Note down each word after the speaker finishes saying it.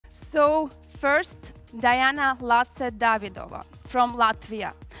So first, Diāna Lāce-Davidova from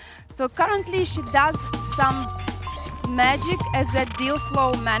Latvia. So currently she does some magic as a deal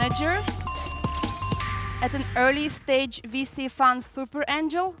flow manager at an early stage VC fund super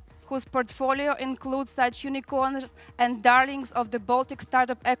angel, whose portfolio includes such unicorns and darlings of the Baltic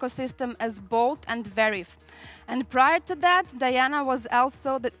startup ecosystem as Bolt and Verif. And prior to that, Diāna was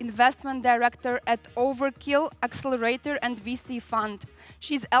also the investment director at Overkill Accelerator and VC Fund.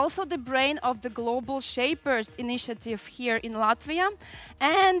 She's also the brain of the Global Shapers initiative here in Latvia.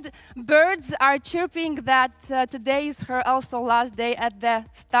 And birds are chirping that today is her also last day at the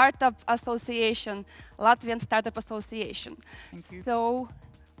Startup Association, Latvian Startup Association. Thank you. So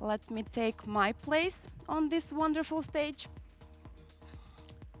let me take my place on this wonderful stage.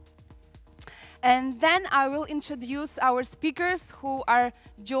 And then I will introduce our speakers who are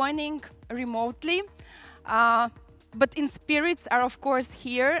joining remotely, but in spirits are of course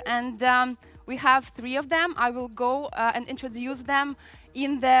here. And we have 3 of them. I will go and introduce them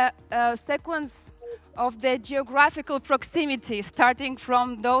in the sequence of the geographical proximity, starting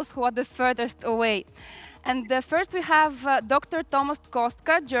from those who are the furthest away. And first we have Dr. Thomas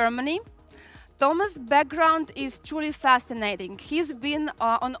Kostka, Germany. Thomas' background is truly fascinating. He's been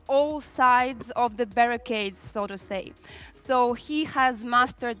on all sides of the barricades, so to say. So he has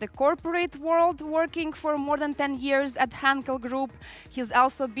mastered the corporate world, working for more than 10 years at Henkel Group. He's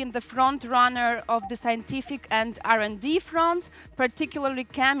also been the front runner of the scientific and R&D front, particularly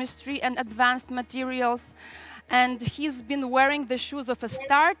chemistry and advanced materials. And he's been wearing the shoes of a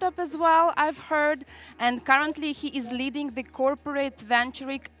startup as well, I've heard. And currently he is leading the corporate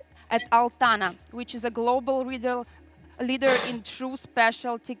venture at Altana, which is a global leader in true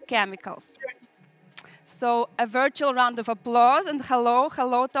specialty chemicals. So a virtual round of applause, and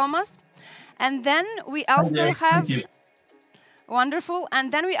hello, Thomas. And then we also have, wonderful,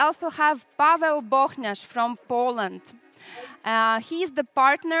 and then we also have Paweł Bochniarz from Poland. He is the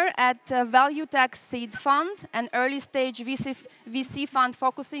partner at Value Tech Seed Fund, an early-stage VC fund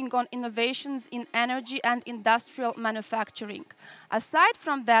focusing on innovations in energy and industrial manufacturing. Aside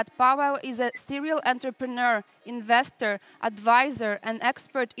from that, Paweł is a serial entrepreneur, investor, advisor, and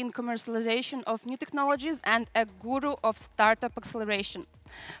expert in commercialization of new technologies and a guru of startup acceleration.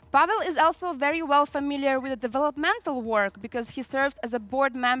 Paweł is also very well familiar with the developmental work because he serves as a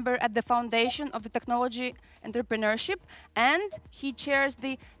board member at the Foundation of the Technology Entrepreneurship, and he chairs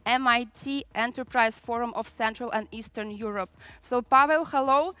the MIT Enterprise Forum of Central and Eastern Europe. So Paweł,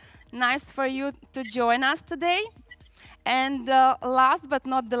 hello, nice for you to join us today. And last but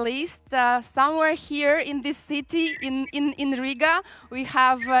not the least, somewhere here in this city, in Riga, we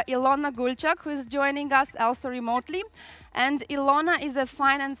have Ilona Gulchak, who is joining us also remotely. And Ilona is a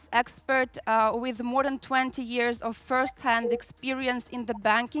finance expert with more than 20 years of first-hand experience in the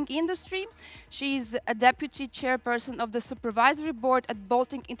banking industry. She's a deputy chairperson of the supervisory board at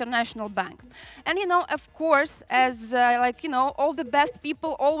Baltic International Bank. And you know, of course, as all the best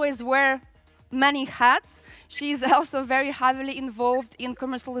people always wear many hats, she's also very heavily involved in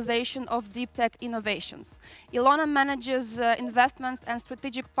commercialization of deep tech innovations. Ilona manages investments and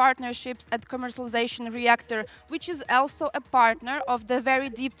strategic partnerships at Commercialization Reactor, which is also a partner of the very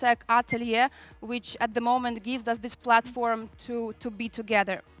deep Tech Atelier, which at the moment gives us this platform to be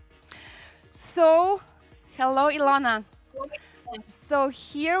together. So, hello Ilona. So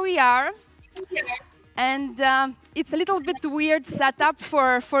here we are. And it's a little bit weird setup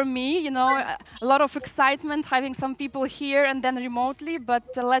for me, you know, a lot of excitement having some people here and then remotely, but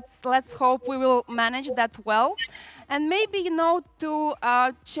let's hope we will manage that well. And maybe, you know, to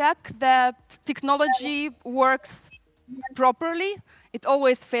check that technology works properly. It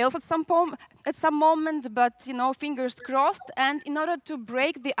always fails at some moment, but, you know, fingers crossed. And in order to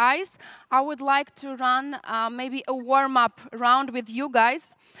break the ice, I would like to run maybe a warm-up round with you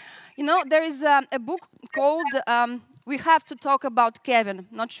guys. You know, there is a book called We Have to Talk About Kevin.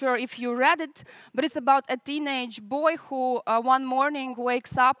 Not sure if you read it, but it's about a teenage boy who one morning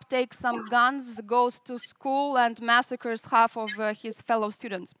wakes up, takes some guns, goes to school and massacres half of his fellow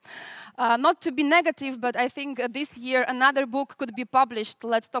students. Not to be negative, but I think this year another book could be published.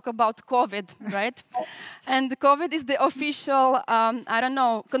 Let's talk about COVID, right? And COVID is the official, I don't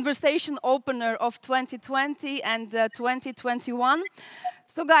know, conversation opener of 2020 and 2021.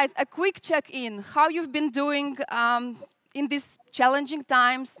 So guys, a quick check-in, how you've been doing in these challenging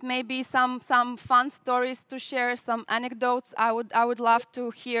times, maybe some fun stories to share, some anecdotes. I would love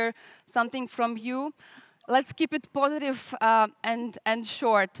to hear something from you. Let's keep it positive and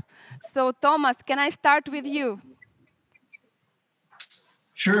short. So Thomas, can I start with you?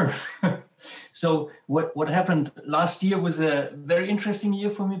 Sure. So what happened last year was a very interesting year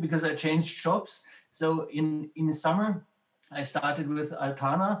for me because I changed jobs. So in the summer, I started with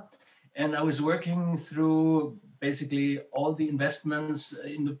Altana, and I was working through basically all the investments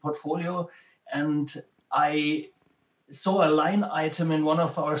in the portfolio. And I saw a line item in one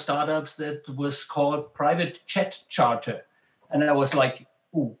of our startups that was called private jet charter. And I was like,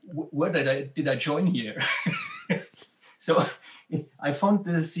 oh, where did I join here? So I found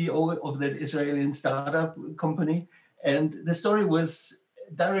the CEO of that Israeli startup company, and the story was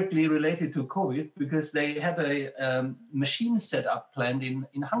directly related to COVID because they had a machine setup planned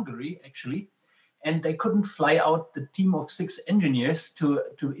in Hungary, actually, and they couldn't fly out the team of 6 engineers to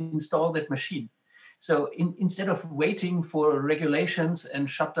install that machine. So instead of waiting for regulations and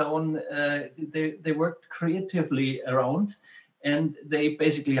shutdown, they worked creatively around. And they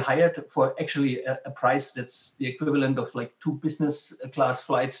basically hired for actually a price that's the equivalent of like 2 business class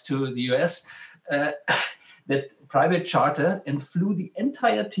flights to the US, that private charter, and flew the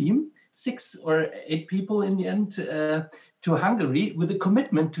entire team, 6 or 8 people in the end, to Hungary with a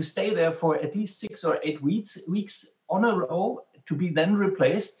commitment to stay there for at least 6 or 8 weeks on a row, to be then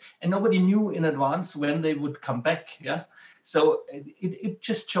replaced. And nobody knew in advance when they would come back. Yeah. So it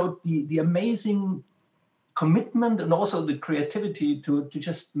just showed the amazing commitment and also the creativity to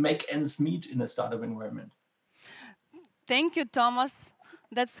just make ends meet in a startup environment. Thank you, Thomas.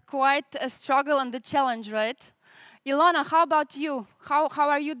 That's quite a struggle and a challenge, right? Ilona, how about you? How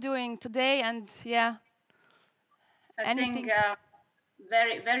are you doing today? And yeah, anything? I think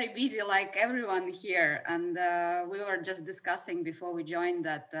very, very busy like everyone here. And we were just discussing before we joined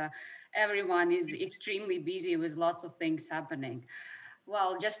that everyone is extremely busy with lots of things happening.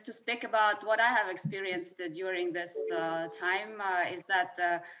 Well, just to speak about what I have experienced during this time is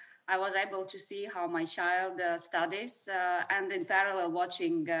that I was able to see how my child studies and in parallel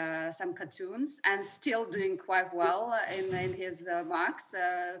watching some cartoons and still doing quite well in his marks,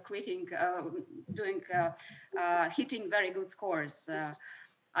 hitting very good scores.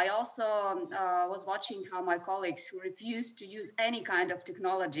 I also was watching how my colleagues who refuse to use any kind of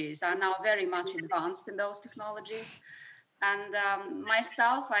technologies are now very much advanced in those technologies. And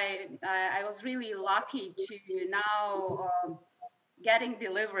myself, I was really lucky to now getting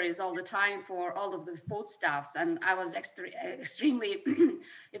deliveries all the time for all of the foodstuffs. And I was extremely,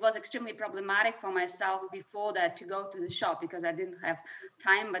 it was extremely problematic for myself before that to go to the shop because I didn't have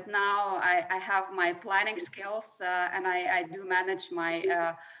time. But now I have my planning skills and I do manage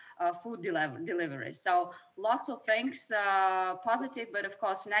my food delivery. So lots of things, positive, but of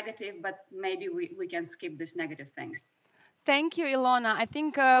course negative, but maybe we can skip these negative things. Thank you, Ilona. I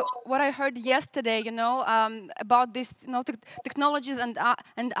think what I heard yesterday, about these, technologies and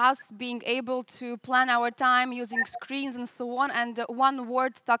us being able to plan our time using screens and so on. And one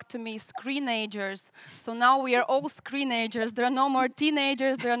word stuck to me: screenagers. So now we are all screenagers. There are no more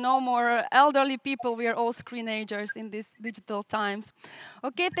teenagers. There are no more elderly people. We are all screenagers in these digital times.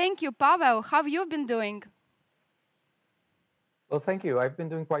 Okay, thank you, Paweł. How have you been doing? Well, thank you. I've been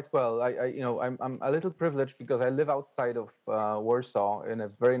doing quite well. I'm a little privileged because I live outside of Warsaw in a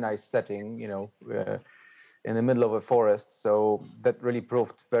very nice setting, in the middle of a forest. So that really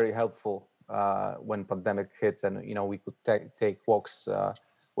proved very helpful when pandemic hit, and we could take walks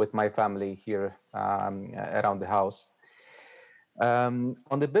with my family here around the house.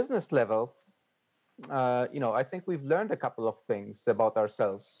 On the business level, I think we've learned a couple of things about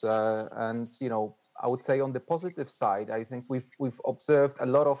ourselves, and I would say on the positive side, I think we've observed a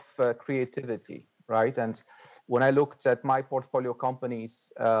lot of creativity, right? And when I looked at my portfolio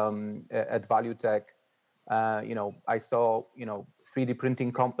companies at ValueTech, I saw 3D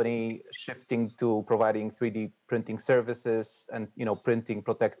printing company shifting to providing 3D printing services and printing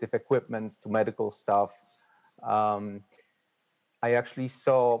protective equipment to medical staff. I actually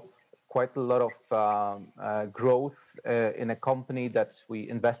saw quite a lot of growth in a company that we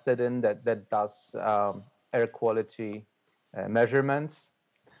invested in that does air quality measurements.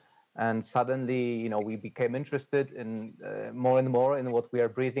 And suddenly, we became interested in more and more in what we are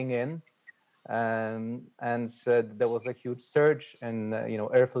breathing in. And there was a huge surge in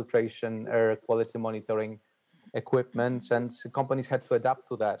air filtration, air quality monitoring equipment, and companies had to adapt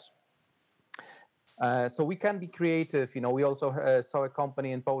to that. So we can be creative. We also saw a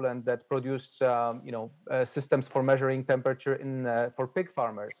company in Poland that produced, systems for measuring temperature for pig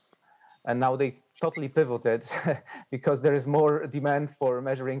farmers, and now they totally pivoted because there is more demand for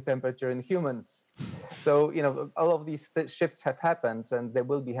measuring temperature in humans. So all of these shifts have happened, and they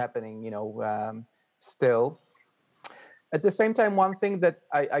will be happening, still. At the same time, one thing that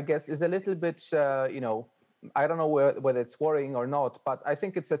I guess is a little bit, I don't know whether it's worrying or not, but I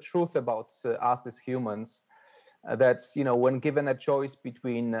think it's a truth about us as humans that, when given a choice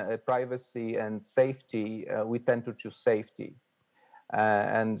between privacy and safety, we tend to choose safety.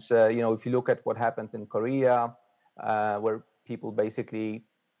 If you look at what happened in Korea, where people basically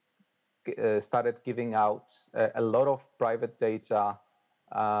started giving out a lot of private data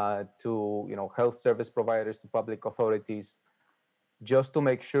to health service providers, to public authorities, just to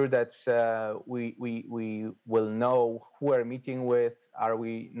make sure that we will know who we're meeting with. Are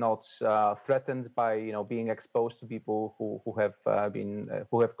we not threatened by being exposed to people who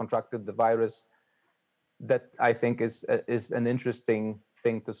have contracted the virus? That I think is an interesting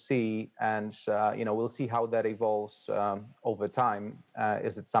thing to see, and we'll see how that evolves over time.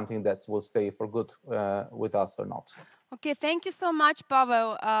 Is it something that will stay for good with us or not? Okay, thank you so much,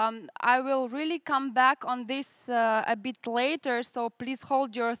 Paweł. I will really come back on this a bit later, so please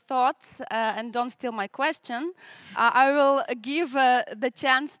hold your thoughts and don't steal my question. I will give the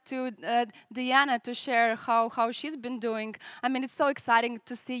chance to Diāna to share how she's been doing. I mean, it's so exciting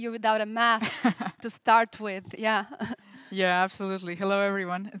to see you without a mask to start with, yeah. Yeah, absolutely. Hello,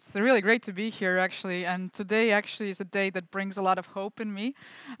 everyone. It's really great to be here, actually. And today, actually, is a day that brings a lot of hope in me.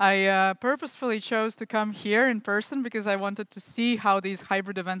 I purposefully chose to come here in person because I wanted to see how these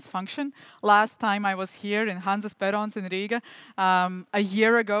hybrid events function. Last time I was here in Hansa's Perons in Riga, a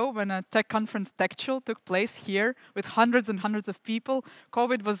year ago, when a tech conference, Tech Chill, took place here with hundreds and hundreds of people.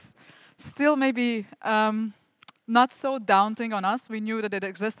 COVID was still maybe not so daunting on us. We knew that it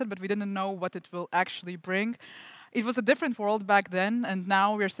existed, but we didn't know what it will actually bring. It was a different world back then, and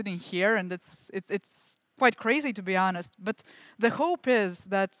now we're sitting here, and it's quite crazy, to be honest. But the hope is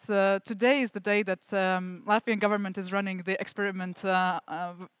that today is the day that Latvian government is running the experiment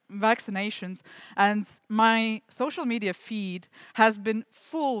vaccinations, and my social media feed has been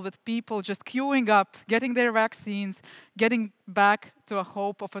full with people just queuing up, getting their vaccines, getting back to a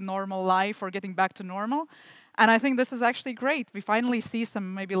hope of a normal life or getting back to normal. And I think this is actually great. We finally see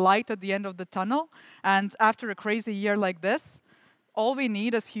some maybe light at the end of the tunnel. And after a crazy year like this, all we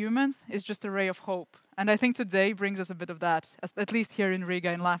need as humans is just a ray of hope. And I think today brings us a bit of that, at least here in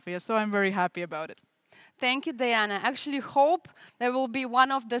Riga, in Latvia. So I'm very happy about it. Thank you, Diāna. Actually, hope that will be one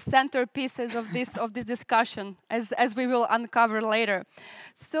of the centerpieces of this discussion, as we will uncover later.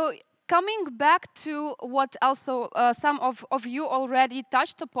 So, coming back to what also some of you already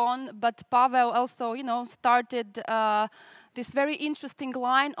touched upon, but Paweł also, started this very interesting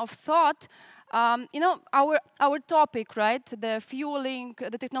line of thought. Our topic, right? The fueling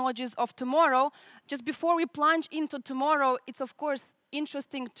the technologies of tomorrow. Just before we plunge into tomorrow, it's of course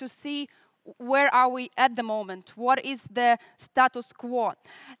interesting to see where are we at the moment. What is the status quo?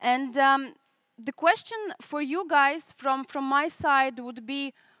 And the question for you guys from my side would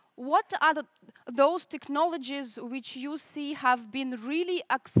be, what are those technologies which you see have been really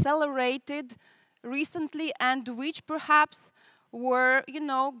accelerated recently and which perhaps were,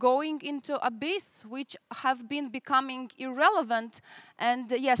 going into abyss, which have been becoming irrelevant?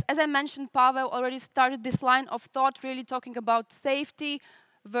 And yes, as I mentioned, Paweł already started this line of thought, really talking about safety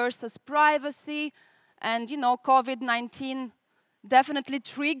versus privacy. And, COVID-19 definitely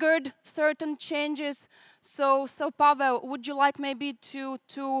triggered certain changes. So Paweł, would you like maybe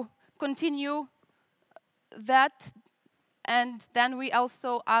to continue that? And then we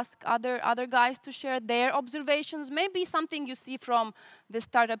also ask other guys to share their observations, maybe something you see from the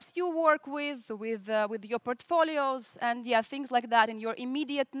startups you work with your portfolios, and yeah, things like that in your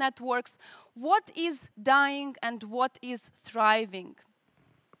immediate networks. What is dying and what is thriving?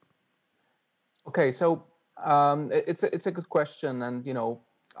 Okay, so it's a good question, and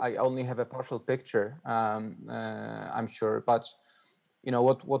I only have a partial picture, I'm sure, but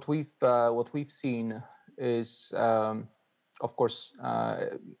what we've seen is, of course,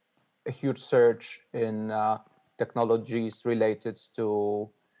 a huge surge in technologies related to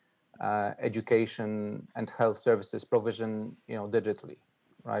education and health services provision, digitally,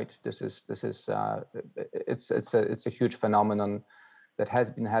 right? It's a huge phenomenon that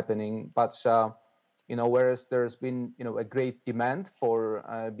has been happening, but whereas there's been a great demand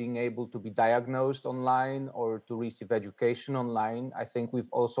for being able to be diagnosed online or to receive education online, I think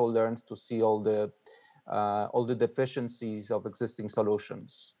we've also learned to see all the deficiencies of existing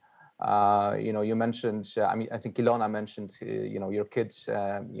solutions. You mentioned, I think Ilona mentioned, your kids,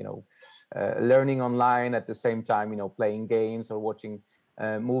 learning online at the same time, playing games or watching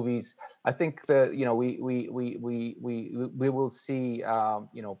movies. I think that we will see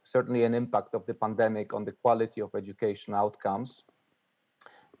certainly an impact of the pandemic on the quality of education outcomes,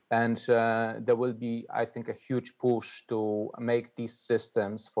 and there will be, I think, a huge push to make these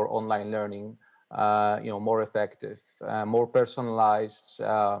systems for online learning more effective, more personalized,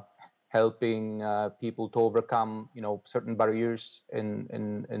 helping people to overcome, certain barriers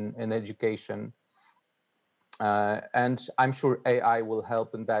in education. And I'm sure AI will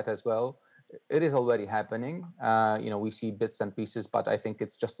help in that as well. It is already happening. We see bits and pieces, but I think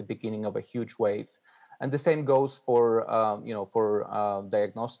it's just the beginning of a huge wave. And the same goes for,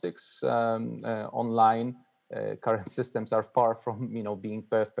 diagnostics online. Current systems are far from, being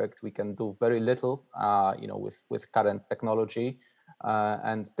perfect. We can do very little, with current technology.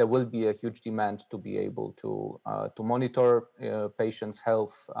 And there will be a huge demand to be able to monitor patients'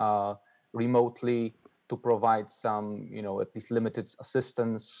 health remotely, to provide some, at least limited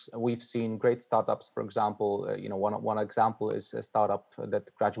assistance. We've seen great startups, for example, one example is a startup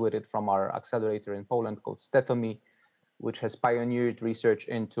that graduated from our accelerator in Poland called Stetomy, which has pioneered research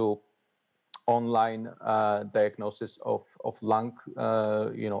into online diagnosis of lung,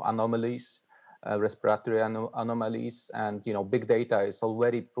 anomalies, respiratory anomalies, and big data is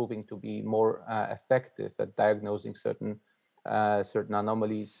already proving to be more effective at diagnosing certain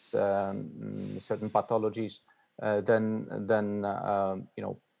anomalies, certain pathologies than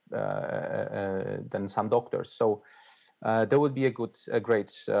some doctors. So there would be a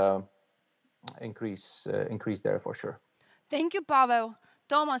great increase there for sure. Thank you, Paweł.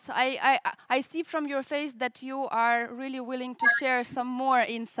 Thomas, I see from your face that you are really willing to share some more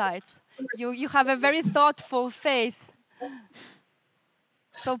insights. You have a very thoughtful face.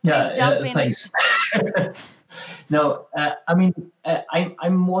 So please jump in. Thanks. No,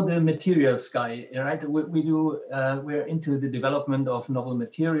 I'm more the materials guy, right? We're into the development of novel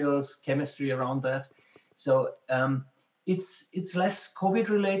materials, chemistry around that. So it's less COVID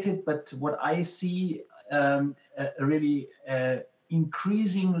related, but what I see really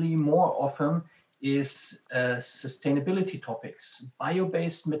increasingly more often is sustainability topics,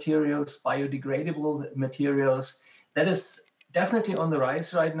 bio-based materials, biodegradable materials. That is definitely on the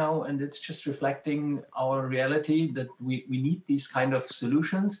rise right now, and it's just reflecting our reality that we need these kind of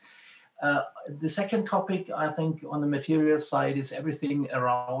solutions. The second topic, I think, on the material side is everything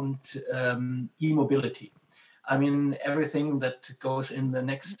around e-mobility. I mean, everything that goes in the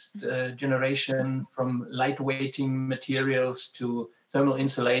next generation, from lightweighting materials to thermal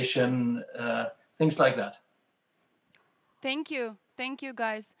insulation, things like that. Thank you,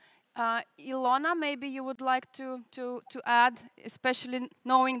 guys. Ilona, maybe you would like to add, especially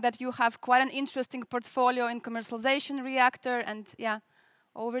knowing that you have quite an interesting portfolio in commercialization reactor, and yeah,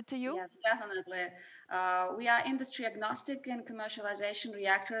 over to you. Yes, definitely. We are industry agnostic in commercialization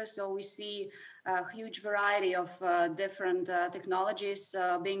reactors, so we see a huge variety of different technologies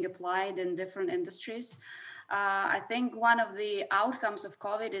being applied in different industries. I think one of the outcomes of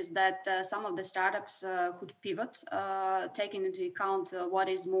COVID is that some of the startups could pivot, taking into account what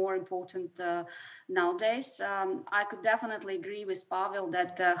is more important nowadays. I could definitely agree with Paweł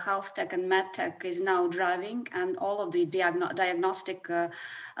that health tech and med tech is now driving, and all of the diagnostic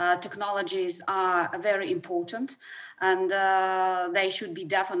technologies are very important, and they should be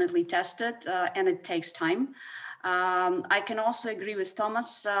definitely tested, and it takes time. I can also agree with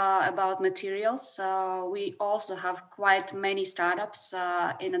Thomas about materials. We also have quite many startups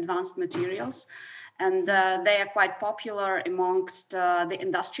in advanced materials, and they are quite popular amongst the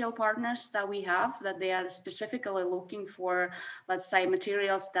industrial partners that we have, that they are specifically looking for, let's say,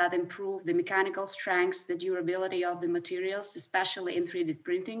 materials that improve the mechanical strengths, the durability of the materials, especially in 3D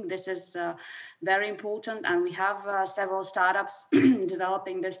printing. This is very important, and we have several startups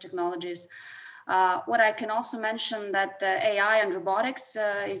developing these technologies. What I can also mention that AI and robotics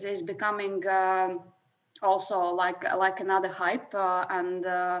is becoming also like another hype and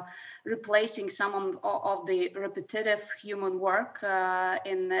replacing some of the repetitive human work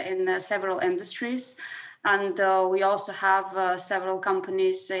in several industries. And we also have several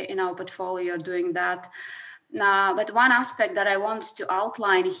companies in our portfolio doing that. But one aspect that I want to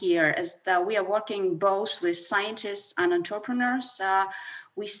outline here is that we are working both with scientists and entrepreneurs.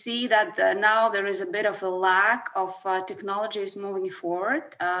 We see that now there is a bit of a lack of technologies moving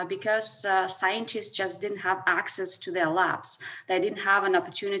forward because scientists just didn't have access to their labs. They didn't have an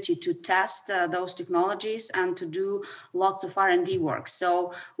opportunity to test those technologies and to do lots of R&D work.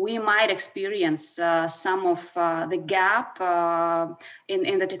 So we might experience some of the gap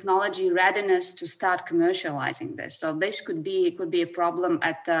in the technology readiness to start commercializing this. So this could be a problem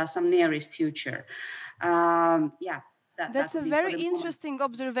at some nearest future. Yeah. That's a very interesting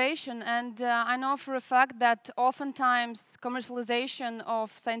observation, and I know for a fact that oftentimes commercialization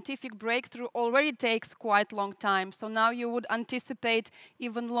of scientific breakthrough already takes quite long time. So now you would anticipate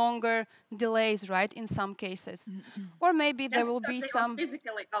even longer delays, right, in some cases. Or maybe there will be some...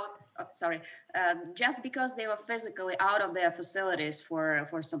 physically out, just because they were physically out of their facilities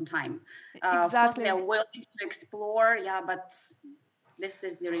for some time. Of course, they're willing to explore, yeah, but this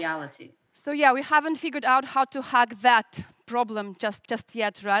is the reality. So yeah, we haven't figured out how to hack that problem just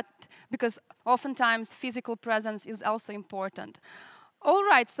yet, right? Because oftentimes physical presence is also important. All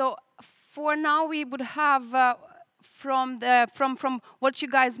right, so for now we would have from what you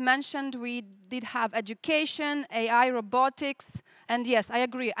guys mentioned, we did have education, AI, robotics, and yes, I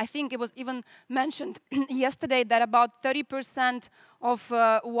agree. I think it was even mentioned yesterday that about 30% of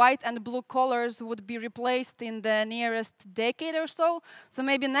white and blue collars would be replaced in the nearest decade or so. So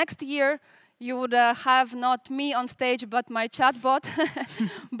maybe next year you would have not me on stage, but my chatbot.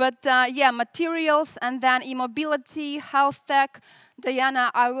 But yeah, materials and then e-mobility, health tech. Diāna,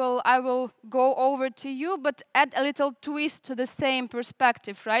 I will go over to you, but add a little twist to the same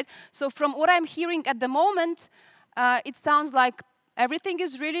perspective, right? So from what I'm hearing at the moment, it sounds like everything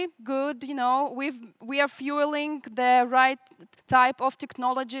is really good. You know, we are fueling the right type of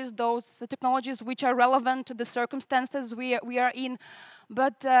technologies, those technologies which are relevant to the circumstances we are in.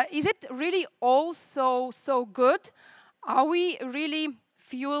 But is it really all so good? Are we really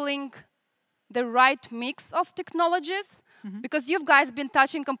fueling the right mix of technologies? Because you guys been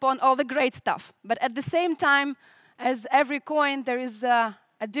touching upon all the great stuff, but at the same time, as every coin, there is a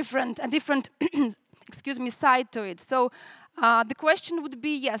different excuse me, side to it. So the question would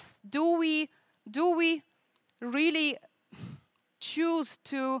be, yes, do we really choose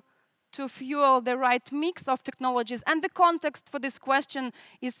to fuel the right mix of technologies? And the context for this question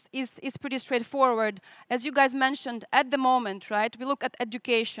is pretty straightforward. As you guys mentioned, at the moment, right, we look at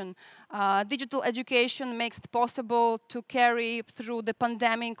education. Digital education makes it possible to carry through the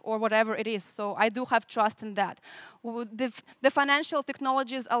pandemic or whatever it is. So I do have trust in that. The financial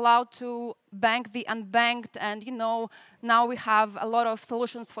technologies allow to bank the unbanked, and you know, now we have a lot of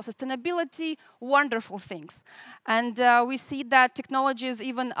solutions for sustainability, wonderful things. And we see that technologies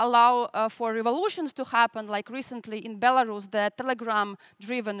even allow for revolutions to happen, like recently in Belarus, the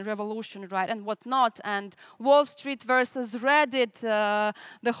Telegram-driven revolution, right, and whatnot, and Wall Street versus Reddit,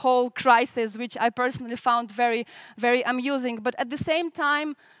 the whole crisis, which I personally found very, very amusing. But at the same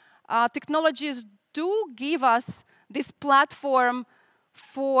time, technologies do give us this platform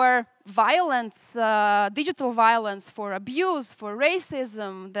for violence, digital violence, for abuse, for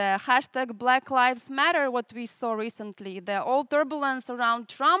racism, the hashtag Black Lives Matter, what we saw recently, the all turbulence around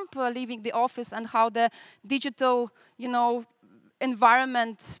Trump leaving the office, and how the digital, you know,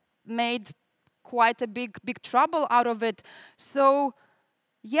 environment made quite a big trouble out of it. So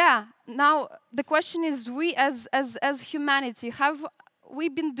yeah, now the question is, we as humanity, have we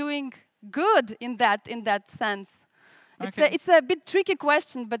been doing good in that sense? Okay. It's a bit tricky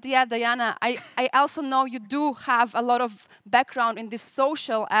question, but yeah, Diāna, I also know you do have a lot of background in this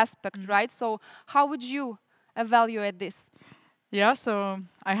social aspect, right? So how would you evaluate this? Yeah, so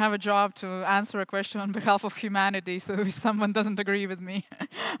I have a job to answer a question on behalf of humanity. So if someone doesn't agree with me,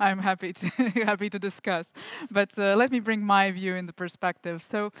 I'm happy to discuss. But let me bring my view in the perspective.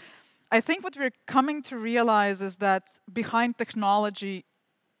 So I think what we're coming to realize is that behind technology,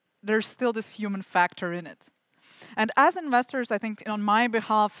 there's still this human factor in it. And as investors, I think on my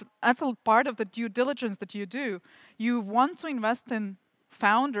behalf, that's a part of the due diligence that you do. You want to invest in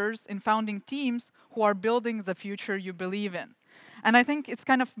founders, in founding teams who are building the future you believe in. And I think it's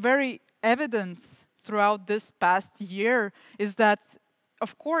kind of very evident throughout this past year is that,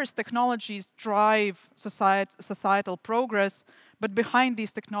 of course, technologies drive societal progress, but behind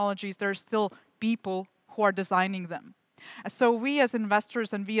these technologies, there are still people who are designing them. So we as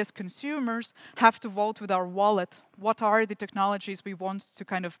investors and we as consumers have to vote with our wallet. What are the technologies we want to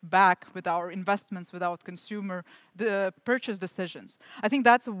kind of back with our investments, with our consumer purchase decisions? I think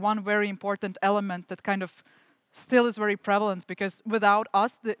that's one very important element that kind of still is very prevalent, because without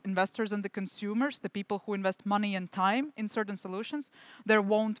us, the investors and the consumers, the people who invest money and time in certain solutions, there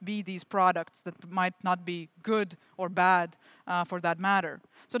won't be these products that might not be good or bad for that matter.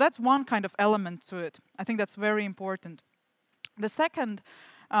 So that's one kind of element to it. I think that's very important. The second,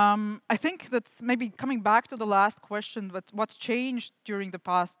 I think that's maybe coming back to the last question, but what's changed during the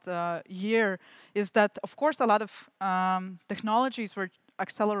past year is that, of course, a lot of technologies were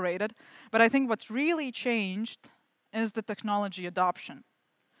accelerated, but I think what's really changed is the technology adoption.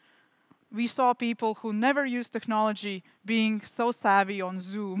 we saw people who never used technology being so savvy on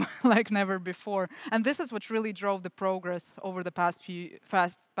Zoom like never before. And this is what really drove the progress over the past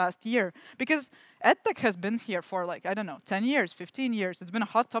year. Because EdTech has been here for like, I don't know, 10 years, 15 years. It's been a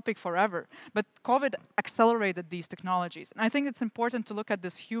hot topic forever. But COVID accelerated these technologies. And I think it's important to look at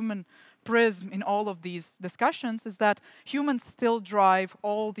this human prism in all of these discussions, is that humans still drive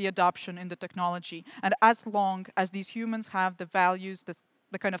all the adoption in the technology. And as long as these humans have the values, the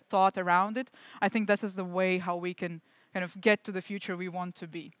kind of thought around it, I think this is the way how we can kind of get to the future we want to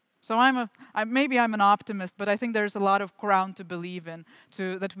be. So maybe I'm an optimist, but I think there's a lot of ground to believe in,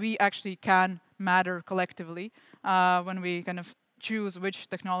 that we actually can matter collectively when we kind of choose which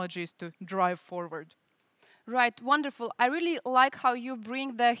technologies to drive forward. Right, wonderful. I really like how you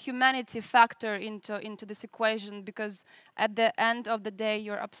bring the humanity factor into this equation, because at the end of the day,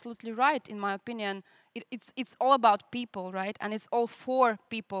 you're absolutely right, in my opinion. It's all about people, right? And it's all for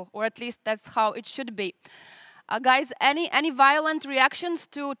people, or at least that's how it should be. Guys, any violent reactions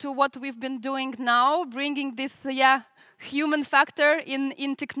to what we've been doing now, bringing this human factor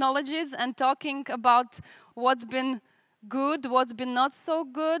in technologies and talking about what's been good, what's been not so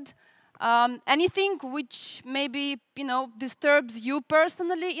good? Anything which maybe disturbs you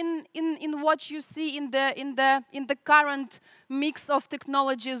personally in what you see in the current mix of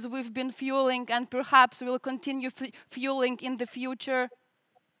technologies we've been fueling and perhaps will continue fueling in the future?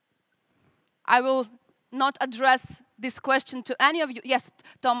 I will not address this question to any of you. Yes,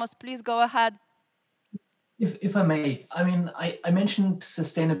 Thomas, please go ahead. If I may, I mean, I mentioned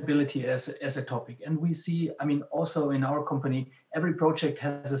sustainability as a topic, and we see, I mean, also in our company, every project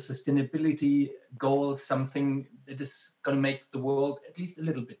has a sustainability goal, something that is going to make the world at least a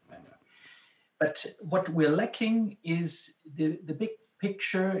little bit better. But what we're lacking is the big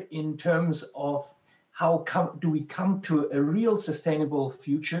picture in terms of how do we come to a real sustainable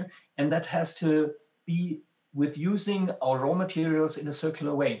future, and that has to be with using our raw materials in a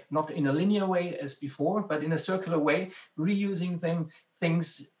circular way, not in a linear way as before, but in a circular way, reusing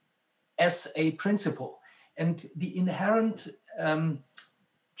things as a principle. And the inherent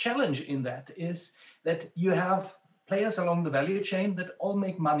challenge in that is that you have players along the value chain that all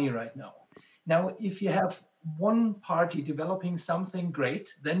make money right now. Now, if you have one party developing something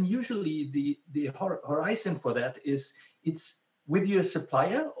great, then usually the horizon for that is it's with your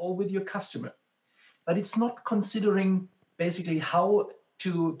supplier or with your customer. But it's not considering basically how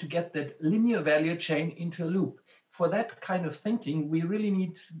to get that linear value chain into a loop. For that kind of thinking, we really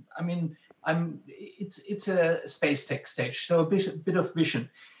need, I mean, it's a space tech stage, so a bit of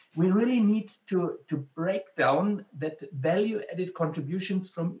vision. We really need to break down that value-added contributions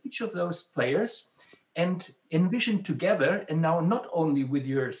from each of those players and envision together, and now not only with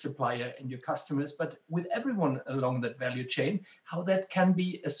your supplier and your customers, but with everyone along that value chain, how that can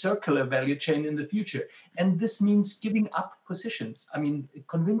be a circular value chain in the future. And this means giving up positions. I mean,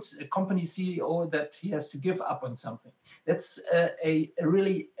 convince a company CEO that he has to give up on something. That's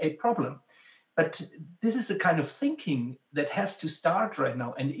really a problem. But this is the kind of thinking that has to start right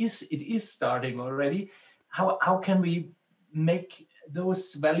now, and it is starting already. How can we make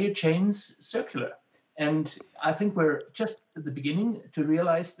those value chains circular? And I think we're just at the beginning to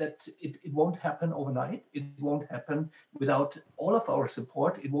realize that it won't happen overnight. It won't happen without all of our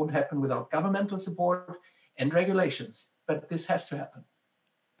support. It won't happen without governmental support and regulations. But this has to happen.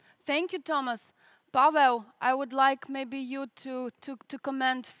 Thank you, Thomas. Paweł, I would like maybe you to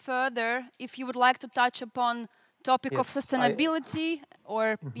comment further if you would like to touch upon topic of sustainability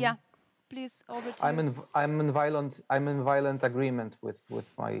or please over to you. I'm in violent agreement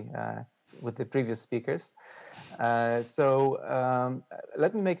with my with the previous speakers. Let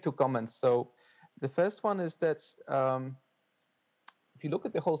me make two comments. So the first one is that if you look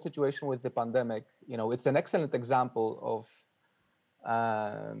at the whole situation with the pandemic, it's an excellent example of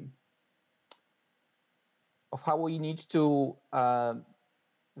how we need to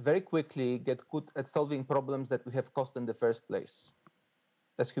very quickly get good at solving problems that we have caused in the first place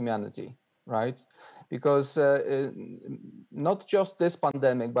as humanity, right? Because not just this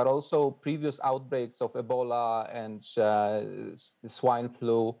pandemic, but also previous outbreaks of Ebola and the swine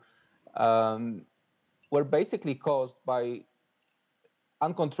flu were basically caused by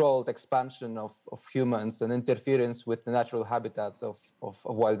uncontrolled expansion of humans and interference with the natural habitats of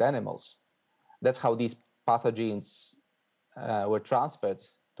wild animals. That's how these pathogens were transferred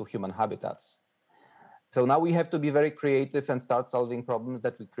to human habitats. So now we have to be very creative and start solving problems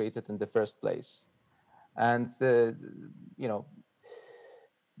that we created in the first place. And, the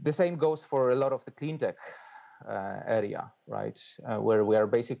same goes for a lot of the clean tech area, right? Where we are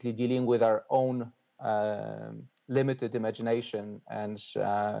basically dealing with our own limited imagination and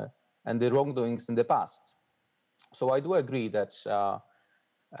and the wrongdoings in the past. So I do agree that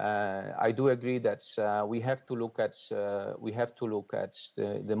we have to look at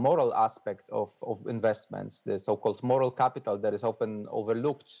the moral aspect of investments, the so-called moral capital that is often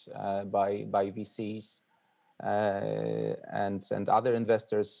overlooked by VCs and other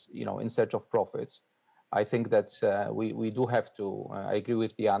investors, in search of profit. I think that we do have to. I agree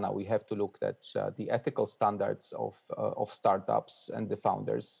with Diāna. We have to look at the ethical standards of startups and the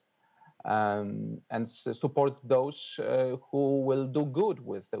founders. And support those who will do good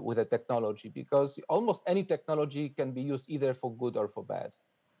with the technology, because almost any technology can be used either for good or for bad.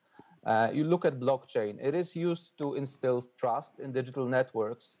 You look at blockchain; it is used to instill trust in digital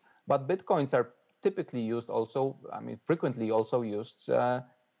networks, but bitcoins are typically used also, frequently also used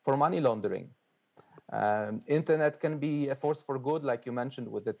for money laundering. Internet can be a force for good, like you mentioned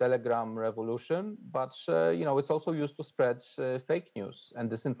with the Telegram revolution, but it's also used to spread fake news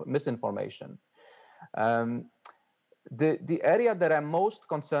and misinformation. The area that I'm most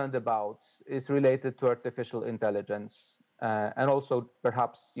concerned about is related to artificial intelligence and also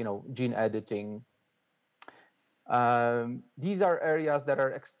perhaps gene editing. These are areas that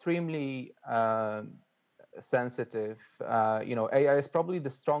are extremely sensitive. AI is probably the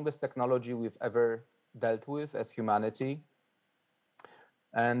strongest technology we've ever dealt with as humanity.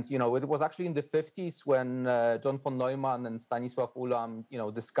 And, it was actually in the 50s when John von Neumann and Stanisław Ulam,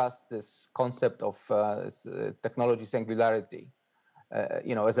 discussed this concept of technology singularity,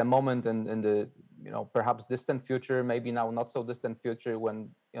 as a moment in the, perhaps distant future, maybe now not so distant future, when,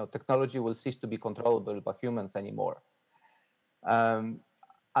 technology will cease to be controllable by humans anymore. And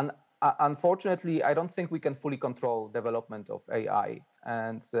unfortunately, I don't think we can fully control development of AI.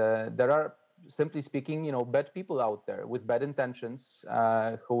 And there are, simply speaking, bad people out there with bad intentions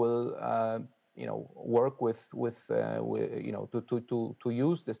who will, work to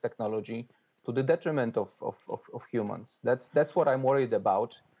use this technology to the detriment of humans. That's what I'm worried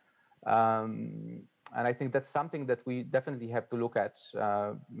about, and I think that's something that we definitely have to look at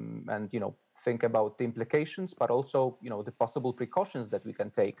and think about the implications, but also the possible precautions that we can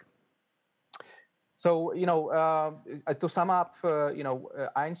take. So, to sum up,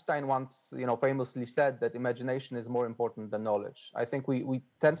 Einstein once, famously said that imagination is more important than knowledge. I think we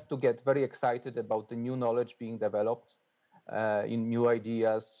tend to get very excited about the new knowledge being developed, in new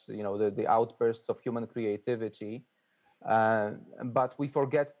ideas, the outbursts of human creativity. But we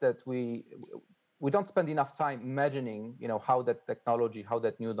forget that we don't spend enough time imagining, how that technology, how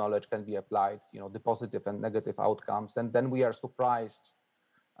that new knowledge can be applied, the positive and negative outcomes. And then we are surprised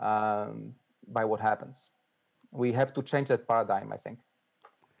by what happens. We have to change that paradigm, I think.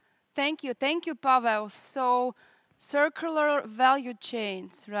 Thank you, Paweł. So, circular value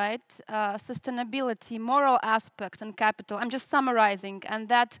chains, right? Sustainability, moral aspects, and capital. I'm just summarizing, and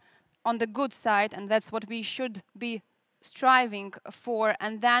that on the good side, and that's what we should be striving for.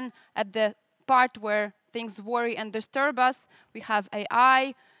 And then at the part where things worry and disturb us, we have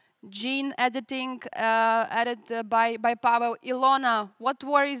AI, gene editing added by Paweł. Ilona, what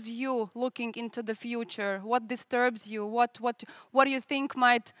worries you looking into the future? What disturbs you? What do you think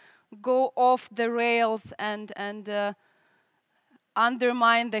might go off the rails and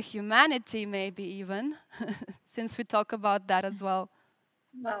undermine the humanity, maybe even, since we talk about that as well?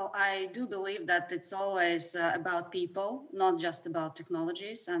 Well, I do believe that it's always about people, not just about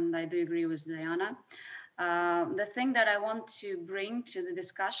technologies, and I do agree with Diāna. The thing that I want to bring to the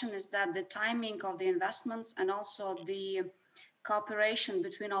discussion is that the timing of the investments and also the cooperation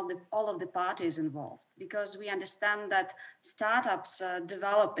between all of the parties involved, because we understand that startups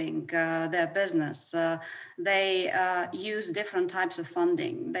developing their business, they use different types of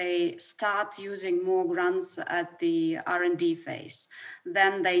funding. They start using more grants at the R&D phase.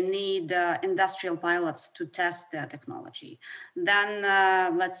 Then they need industrial pilots to test their technology. Then,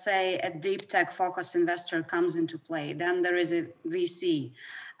 let's say, a deep tech focused investor comes into play. Then there is a VC.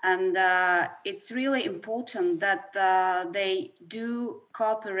 And it's really important that they do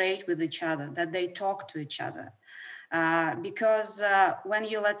cooperate with each other, that they talk to each other. Because when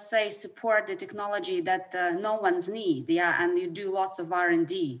you, let's say, support the technology that no one's need, and you do lots of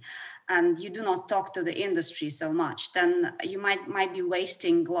R&D, and you do not talk to the industry so much, then you might be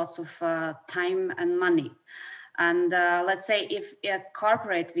wasting lots of time and money. And let's say if a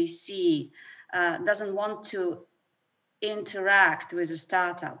corporate VC doesn't want to interact with a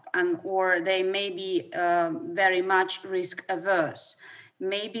startup, or they may be very much risk averse,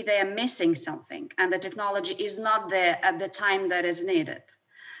 maybe they are missing something and the technology is not there at the time that is needed.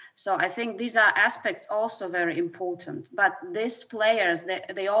 So I think these are aspects also very important, but these players,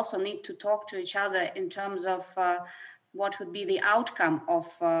 they also need to talk to each other in terms of what would be the outcome of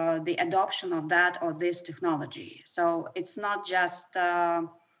the adoption of that or this technology. So it's not just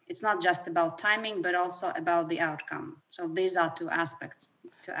about timing, but also about the outcome. So these are two aspects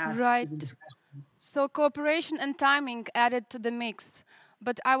to add to the discussion. So cooperation and timing added to the mix.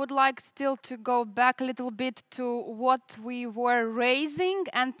 But I would like still to go back a little bit to what we were raising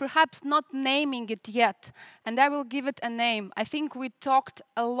and perhaps not naming it yet. And I will give it a name. I think we talked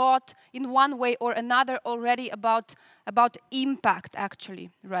a lot in one way or another already about impact,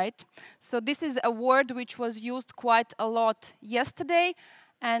 actually, right? So this is a word which was used quite a lot yesterday.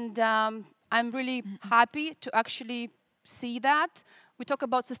 And I'm really happy to actually see that. We talk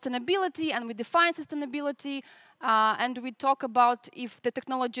about sustainability and we define sustainability. And we talk about if the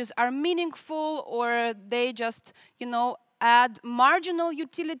technologies are meaningful or they just, add marginal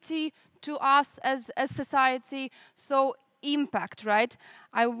utility to us as society. So impact, right?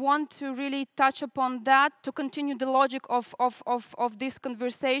 I want to really touch upon that to continue the logic of this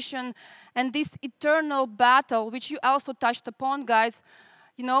conversation and this eternal battle, which you also touched upon, guys.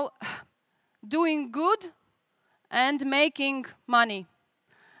 Doing good and making money.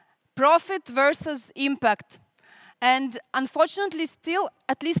 Profit versus impact. And unfortunately, still,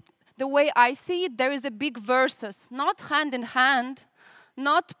 at least the way I see it, there is a big versus, not hand in hand,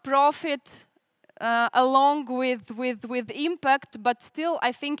 not profit along with impact, but still,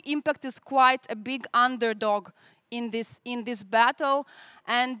 I think impact is quite a big underdog in this battle,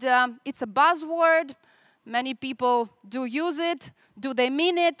 and it's a buzzword. Many people do use it. Do they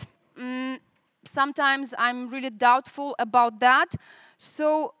mean it? Sometimes I'm really doubtful about that.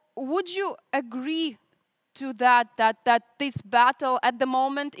 So, would you agree to that this battle at the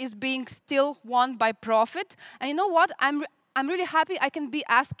moment is being still won by profit? And you know what? I'm really happy I can be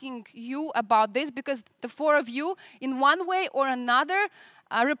asking you about this, because the four of you, in one way or another,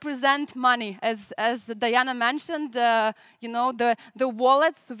 represent money, as Diāna mentioned. The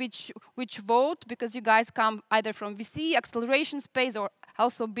wallets which vote, because you guys come either from VC, acceleration space, or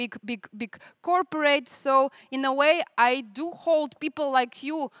also big corporate. So in a way, I do hold people like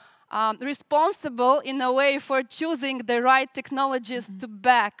you responsible in a way for choosing the right technologies to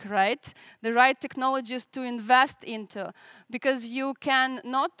back, right? The right technologies to invest into. Because you can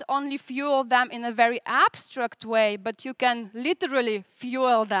not only fuel them in a very abstract way, but you can literally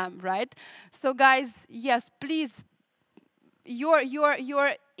fuel them, right? So guys, yes, please,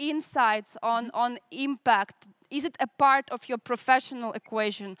 your insights on impact. Is it a part of your professional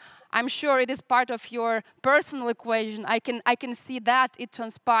equation? I'm sure it is part of your personal equation. I can see that it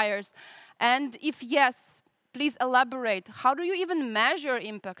transpires. And if yes, please elaborate. How do you even measure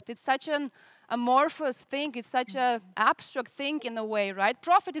impact? It's such an amorphous thing. It's such an abstract thing in a way, right?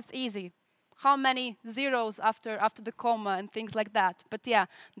 Profit is easy. How many zeros after the comma and things like that? But yeah,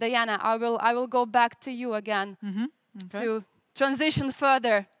 Diāna, I will go back to you again to transition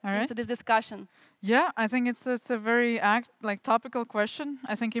further into this discussion. Yeah, I think it's a very topical question.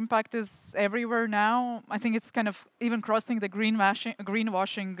 I think impact is everywhere now. I think it's kind of even crossing the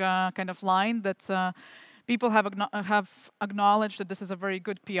greenwashing kind of line that people have acknowledged that this is a very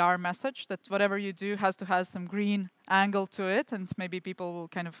good PR message, that whatever you do has to have some green angle to it, and maybe people will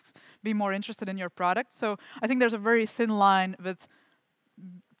kind of be more interested in your product. So I think there's a very thin line with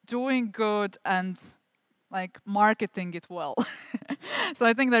doing good and marketing it well. So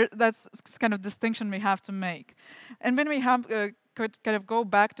I think that's kind of distinction we have to make. And when we have could kind of go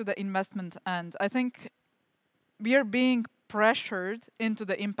back to the investment end, I think we are being pressured into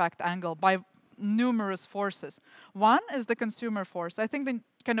the impact angle by numerous forces. One is the consumer force. I think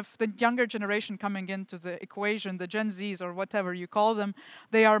the younger generation coming into the equation, the Gen Zs or whatever you call them,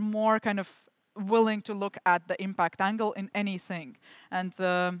 they are more kind of willing to look at the impact angle in anything. And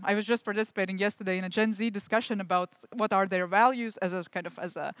I was just participating yesterday in a Gen Z discussion about what are their values as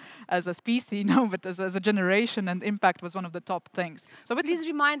a species, but as a generation, and impact was one of the top things. So please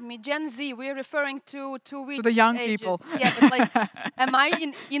remind me, Gen Z, we're referring to which to the young ages? people. Yeah, but am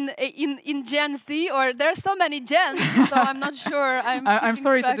I in Gen Z, or there's so many gens, so I'm not sure. I'm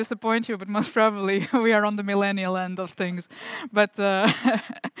sorry to disappoint you, but most probably we are on the millennial end of things. But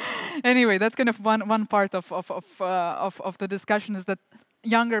anyway, that's kind of one part of the discussion, is that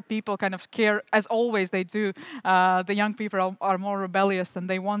younger people kind of care, as always they do. The young people are more rebellious, and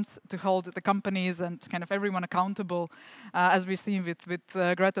they want to hold the companies and kind of everyone accountable, as we see with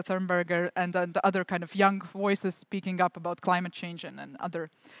Greta Thunberg and the other kind of young voices speaking up about climate change and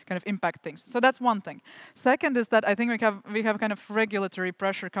other kind of impact things. So that's one thing. Second is that I think we have kind of regulatory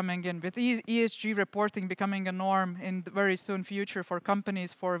pressure coming in, with ESG reporting becoming a norm in the very soon future for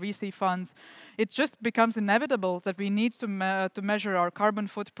companies, for VC funds. It just becomes inevitable that we need to measure our carbon carbon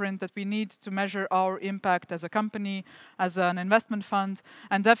footprint, that we need to measure our impact as a company, as an investment fund.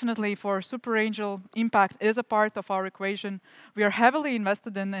 And definitely for Super Angel, impact is a part of our equation. We are heavily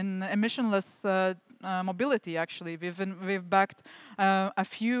invested in emissionless mobility, actually. We've backed a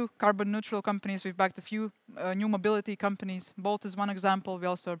few carbon neutral companies. We've backed a few new mobility companies. Bolt is one example. We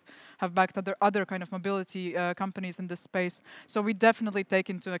also have backed other kind of mobility companies in this space. So we definitely take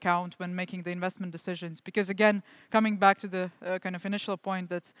into account when making the investment decisions. Because again, coming back to the kind of initial point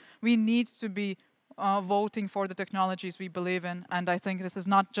that we need to be voting for the technologies we believe in. And I think this is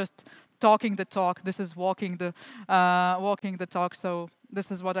not just talking the talk, this is walking the talk. So this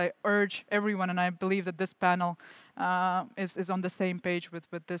is what I urge everyone, and I believe that this panel is on the same page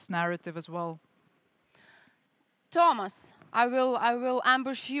with this narrative as well. Thomas, I will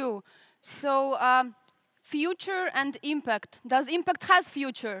ambush you. So future and impact. Does impact has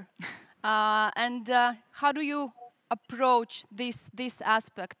future? And how do you approach this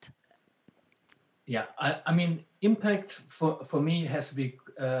aspect? Yeah, I mean, impact for me has to be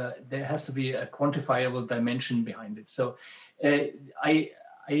there has to be a quantifiable dimension behind it. So I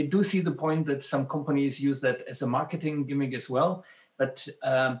do see the point that some companies use that as a marketing gimmick as well, but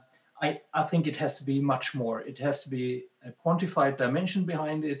I think it has to be much more. It has to be a quantified dimension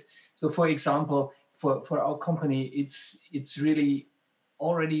behind it. So, for example, for our company, it's really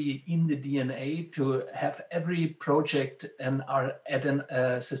already in the DNA to have every project and add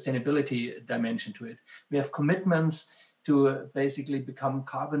a sustainability dimension to it. We have commitments to basically become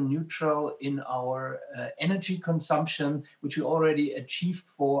carbon neutral in our energy consumption, which we already achieved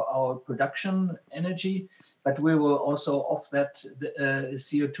for our production energy, but we will also offset the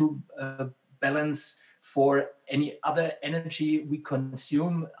CO2 balance for any other energy we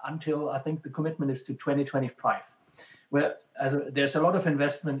consume until, I think the commitment is to 2025. Where there's a lot of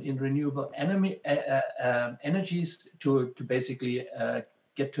investment in renewable energies to basically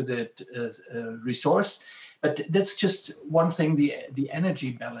get to the resource. But that's just one thing, the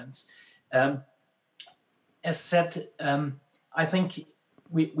energy balance. As said, I think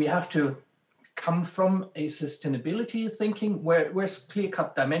we have to come from a sustainability thinking where there's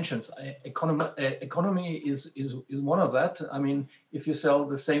clear-cut dimensions. Economy is one of that. I mean, if you sell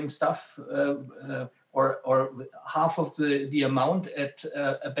the same stuff or half of the amount at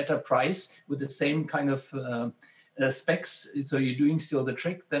a better price with the same kind of specs, so you're doing still the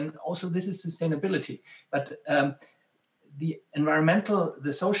trick, then also this is sustainability. But the environmental,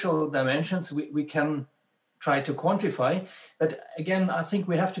 the social dimensions, we can try to quantify. But again, I think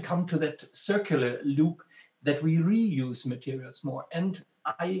we have to come to that circular loop that we reuse materials more. And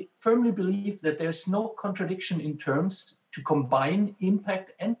I firmly believe that there's no contradiction in terms to combine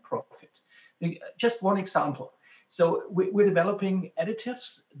impact and profit. Just one example. So we're developing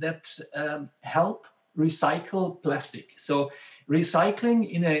additives that help recycle plastic. So recycling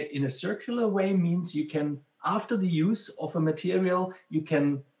in a circular way means you can, after the use of a material, you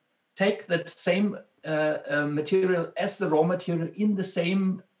can take that same material as the raw material in the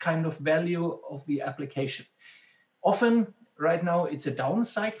same kind of value of the application. Often, right now, it's a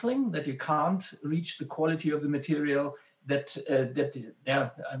downcycling that you can't reach the quality of the material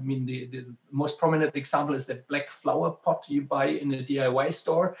I mean, the most prominent example is that black flower pot you buy in a DIY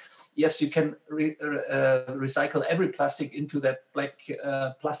store. Yes, you can recycle every plastic into that black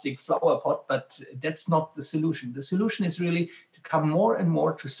plastic flower pot, but that's not the solution. The solution is really to come more and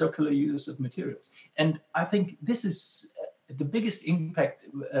more to circular use of materials. And I think this is the biggest impact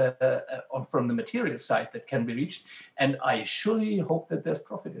from the material side that can be reached. And I surely hope that there's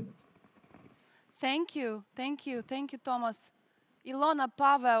profit in it. Thank you, Thomas. Ilona,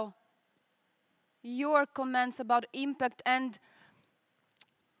 Paweł, your comments about impact, and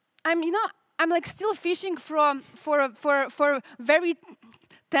I'm like still fishing for very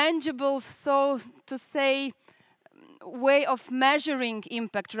tangible, so to say, way of measuring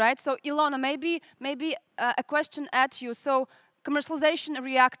impact, right? So Ilona, maybe a question at you. So commercialization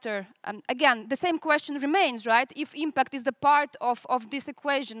reactor, again, the same question remains, right? If impact is the part of this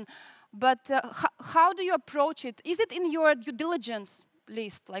equation. But how do you approach it? Is it in your due diligence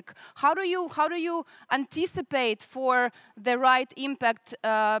list? Like, how do you anticipate for the right impact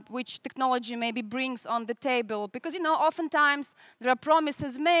which technology maybe brings on the table? Because oftentimes there are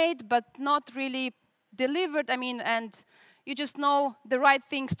promises made but not really delivered. I mean, and you just know the right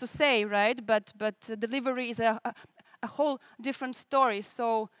things to say, right? But delivery is a whole different story.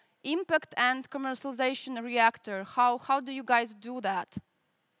 So impact and commercialization reactor. How do you guys do that?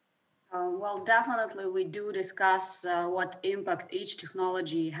 Well, definitely we do discuss what impact each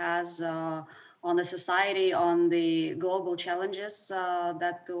technology has on the society, on the global challenges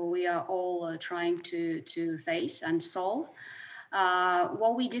that we are all trying to face and solve.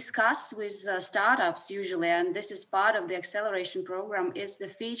 What we discuss with startups usually, and this is part of the acceleration program, is the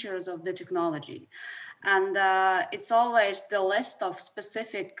features of the technology. And it's always the list of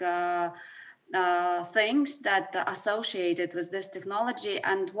specific things that are associated with this technology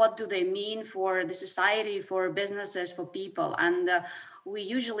and what do they mean for the society, for businesses, for people. And we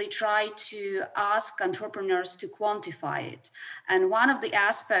usually try to ask entrepreneurs to quantify it. And one of the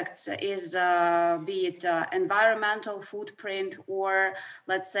aspects is, be it environmental footprint, or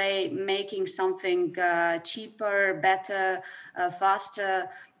let's say making something cheaper, better, faster.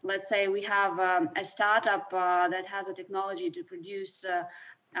 Let's say we have a startup that has a technology to produce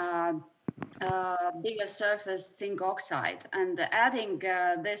bigger surface zinc oxide, and adding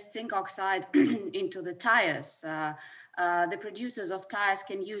this zinc oxide into the tires, the producers of tires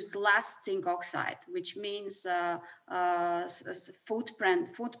can use less zinc oxide, which means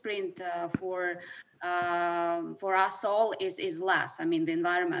footprint for us all is less. I mean, the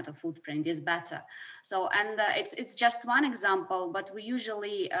environmental footprint is better. So, and it's just one example, but we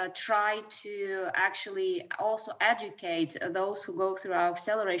usually try to actually also educate those who go through our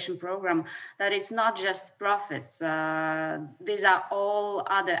acceleration program that it's not just profits. These are all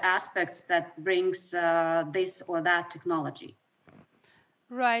other aspects that brings this or that technology.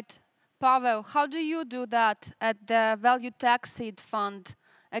 Right. Paweł, how do you do that at the Value Tech Seed Fund?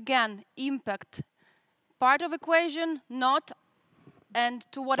 Again, impact. Part of equation, not, and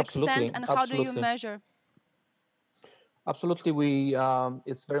to what extent, and how do you measure? Absolutely,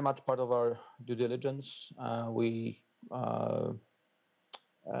 it's very much part of our due diligence. We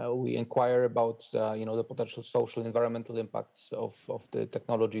inquire about the potential social, environmental impacts of the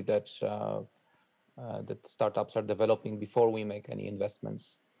technology that startups are developing before we make any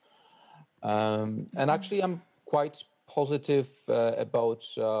investments. And actually, I'm quite positive about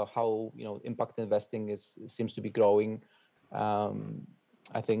how impact investing seems to be growing.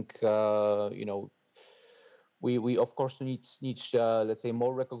 I think we of course need let's say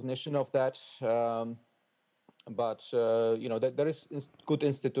more recognition of that, but there is good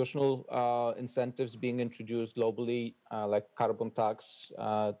institutional incentives being introduced globally, like carbon tax,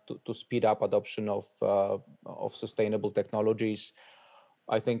 to speed up adoption of sustainable technologies.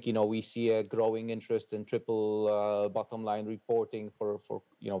 I think we see a growing interest in triple bottom line reporting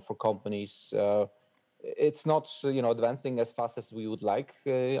for companies. It's not advancing as fast as we would like,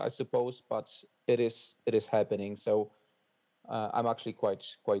 I suppose, but it is happening. So I'm actually quite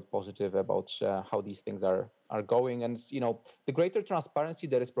positive about how these things are going. And the greater transparency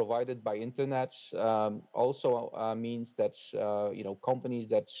that is provided by internet also means that companies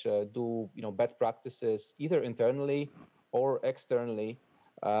that do bad practices either internally or externally,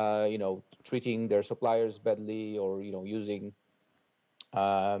 treating their suppliers badly, or using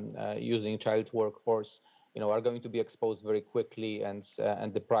child workforce, are going to be exposed very quickly, and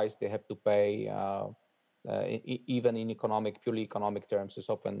the price they have to pay, even in purely economic terms, is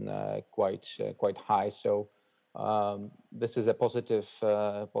often quite high. So this is a positive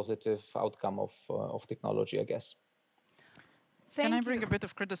outcome of technology, I guess. Can I bring a bit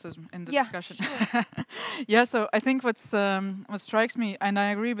of criticism in the discussion? Sure. Yeah, so I think what strikes me, and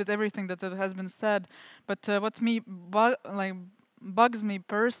I agree with everything that has been said, but what bugs me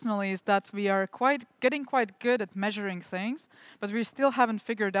personally is that we are getting quite good at measuring things, but we still haven't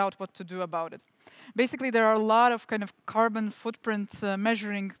figured out what to do about it. Basically, there are a lot of kind of carbon footprint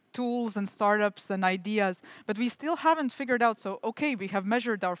measuring tools and startups and ideas, but we still haven't figured out, so okay, we have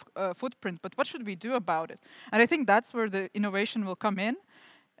measured our footprint, but what should we do about it? And I think that's where the innovation will come in.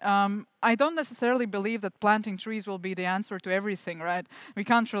 I don't necessarily believe that planting trees will be the answer to everything, right? We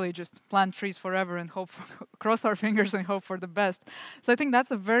can't really just plant trees forever and cross our fingers and hope for the best. So I think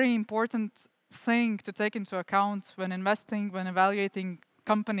that's a very important thing to take into account when investing, when evaluating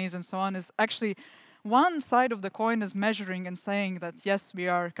companies and so on, is actually one side of the coin is measuring and saying that, yes, we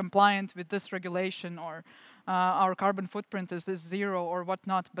are compliant with this regulation, or our carbon footprint is zero or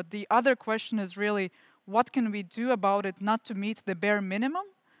whatnot. But the other question is really, what can we do about it, not to meet the bare minimum,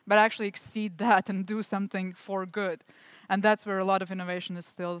 but actually exceed that and do something for good? And that's where a lot of innovation is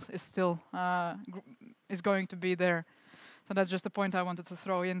going to be there. So that's just a point I wanted to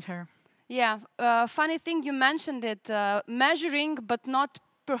throw in here. Yeah, funny thing you mentioned it, measuring but not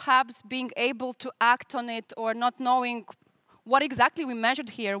perhaps being able to act on it, or not knowing what exactly we measured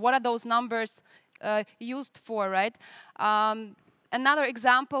here, what are those numbers used for, right? Another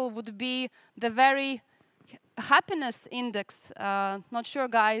example would be the very happiness index. Not sure,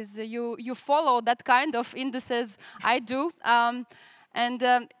 guys, you follow that kind of indices. I do. And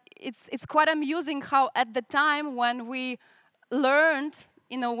it's quite amusing how at the time when we learned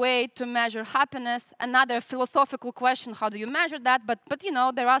in a way to measure happiness. Another philosophical question, how do you measure that? But you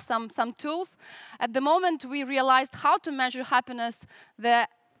know, there are some tools. At the moment we realized how to measure happiness, the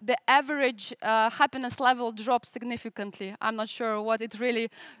average happiness level drops significantly. I'm not sure what it really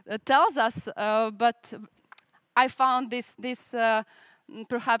tells us, but I found this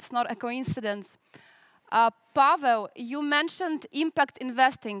perhaps not a coincidence. Paweł, you mentioned impact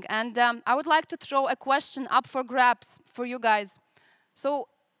investing, and I would like to throw a question up for grabs for you guys. So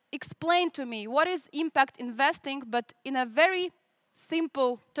explain to me, what is impact investing, but in a very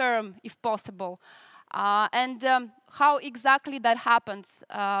simple term, if possible, and how exactly that happens.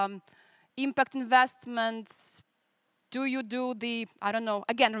 Impact investments, do you do the, I don't know,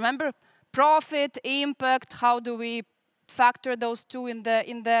 again, remember, profit, impact, how do we factor those two in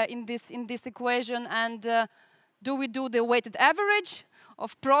this equation, and do we do the weighted average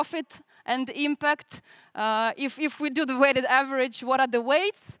of profit and impact? If we do the weighted average, what are the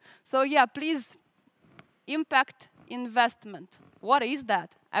weights? So yeah, please, impact investment. What is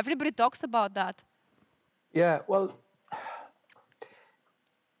that? Everybody talks about that. Yeah, well,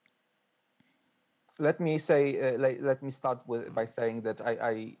 let me say, let me start by saying that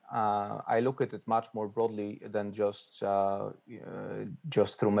I look at it much more broadly than just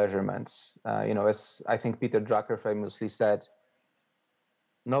through measurements. You know, as I think Peter Drucker famously said,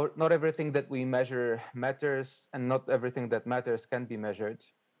 not everything that we measure matters, and not everything that matters can be measured.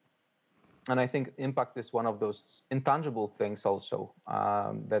 And I think impact is one of those intangible things also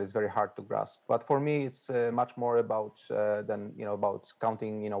that is very hard to grasp. But for me, it's much more about than about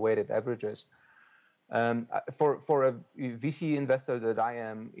counting weighted averages. For a VC investor that I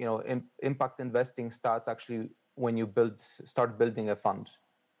am, impact investing starts actually when you start building a fund.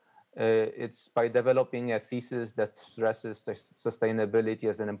 It's by developing a thesis that stresses sustainability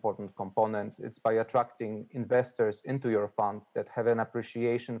as an important component. It's by attracting investors into your fund that have an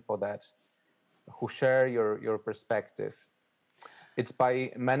appreciation for that, who share your perspective. It's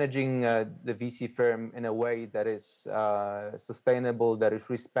by managing the VC firm in a way that is sustainable, that is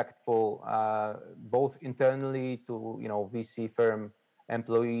respectful, both internally to VC firm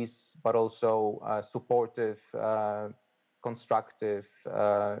employees, but also supportive, constructive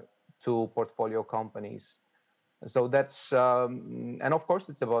to portfolio companies. So that's and of course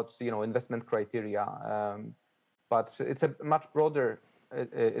it's about investment criteria, but it's a much broader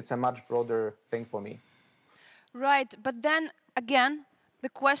thing for me. Right, but then again, the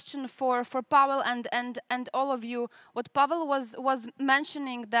question for Paweł and all of you, what Paweł was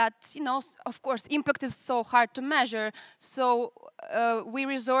mentioning, that of course impact is so hard to measure, so we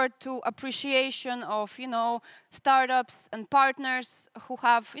resort to appreciation of startups and partners who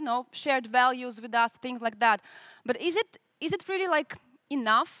have shared values with us, things like that. But is it really like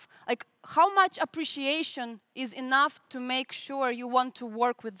enough? Like, how much appreciation is enough to make sure you want to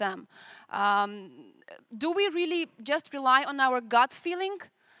work with them? Do we really just rely on our gut feeling?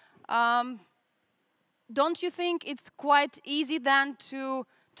 Don't you think it's quite easy then to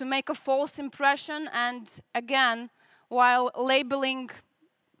make a false impression, and again, while labeling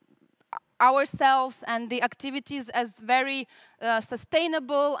ourselves and the activities as very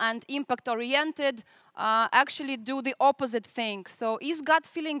sustainable and impact-oriented, actually do the opposite thing? So is gut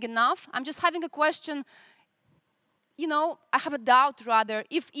feeling enough? I'm just having a question. I have a doubt rather,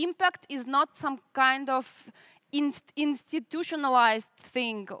 if impact is not some kind of institutionalized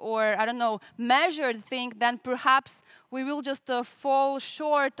thing, or I don't know, measured thing, then perhaps we will just fall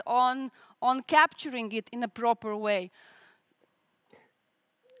short on capturing it in a proper way.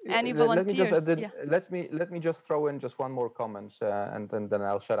 Any volunteers? Let me just throw in just one more comment, and then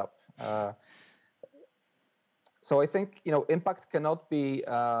I'll shut up. So I think impact cannot be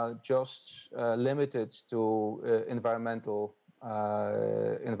just limited to environmental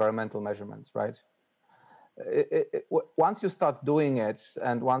measurements, right? Once you start doing it,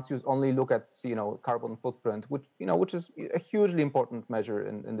 and once you only look at carbon footprint, which is a hugely important measure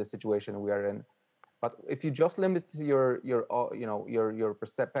in the situation we are in, but if you just limit your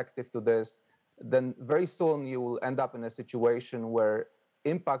perspective to this, then very soon you will end up in a situation where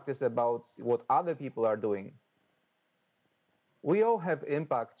impact is about what other people are doing. We all have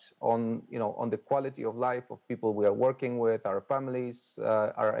impact on the quality of life of people we are working with, our families,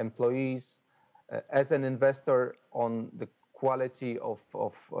 our employees. As an investor, on the quality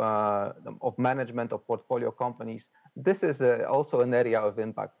of management of portfolio companies. This is also an area of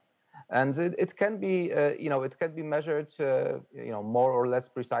impact, and it can be measured more or less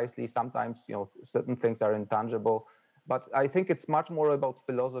precisely. Sometimes certain things are intangible, but I think it's much more about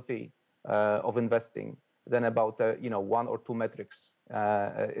philosophy of investing than about one or two metrics.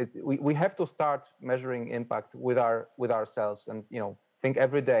 We have to start measuring impact with ourselves, and think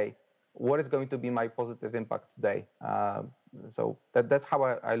every day, what is going to be my positive impact today? So that's how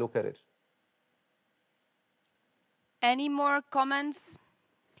I look at it. Any more comments?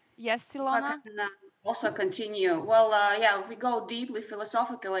 Yes, Ilona? Also continue. Well, yeah, if we go deeply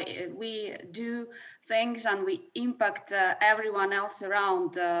philosophically, we do things and we impact everyone else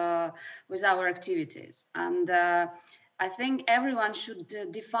around with our activities. And I think everyone should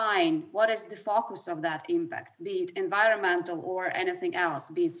define what is the focus of that impact, be it environmental or anything else,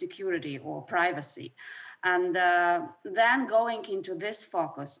 be it security or privacy. And then going into this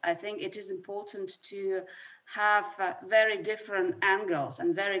focus, I think it is important to have very different angles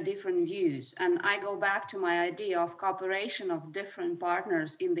and very different views. And I go back to my idea of cooperation of different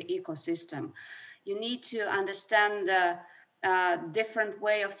partners in the ecosystem. You need to understand different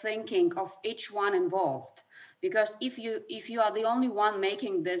way of thinking of each one involved. Because if you are the only one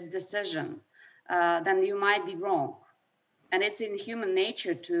making this decision, then you might be wrong. And it's in human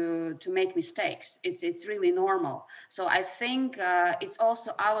nature to make mistakes. It's really normal. So I think it's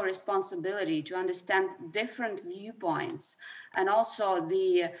also our responsibility to understand different viewpoints and also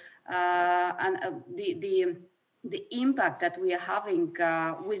the impact that we are having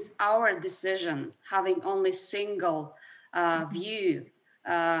with our decision. Having only single view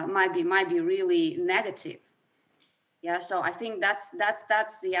might be really negative. Yeah. So I think that's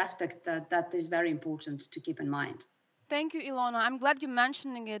the aspect that is very important to keep in mind. Thank you, Ilona. I'm glad you're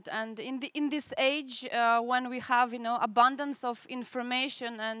mentioning it. And in this age, when we have abundance of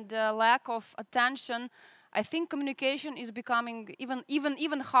information and lack of attention, I think communication is becoming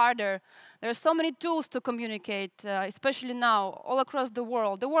even harder. There are so many tools to communicate, especially now, all across the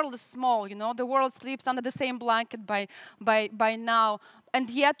world. The world is small, The world sleeps under the same blanket by now, and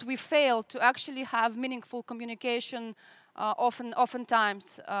yet we fail to actually have meaningful communication.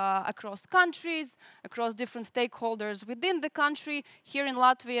 Oftentimes across countries, across different stakeholders within the country. Here in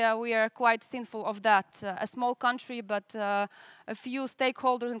Latvia, we are quite sinful of that. A small country, but a few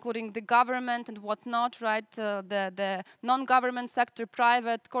stakeholders, including the government and whatnot, right? The non-government sector,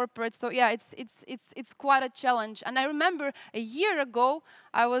 private, corporate. So yeah, it's quite a challenge. And I remember a year ago,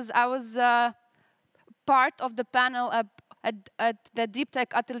 I was part of the panel at the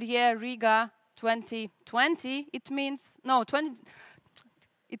Tech Atelier Riga 2020, it means, no,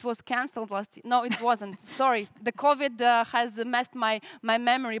 it was cancelled last year. No, it wasn't, sorry. The COVID has messed my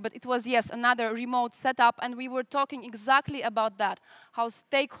memory, but it was, yes, another remote setup, and we were talking exactly about that, how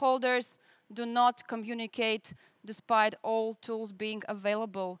stakeholders do not communicate despite all tools being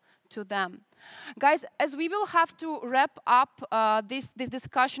available to them. Guys, as we will have to wrap up this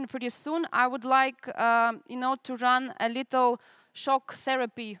discussion pretty soon, I would like, to run a little shock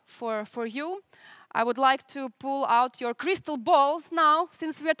therapy for you. I would like to pull out your crystal balls now,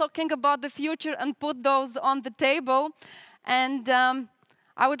 since we are talking about the future, and put those on the table. And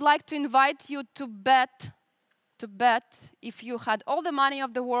I would like to invite you to bet if you had all the money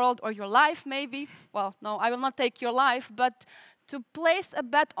of the world, or your life maybe. Well, no, I will not take your life, but to place a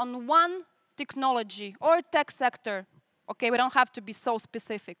bet on one technology or tech sector. Okay, we don't have to be so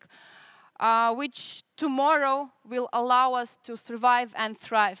specific. Which tomorrow will allow us to survive and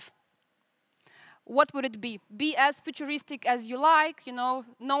thrive. What would it be? Be as futuristic as you like,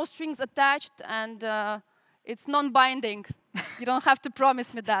 no strings attached, and it's non-binding. You don't have to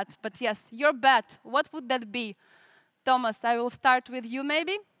promise me that, but yes, your bet, what would that be? Thomas, I will start with you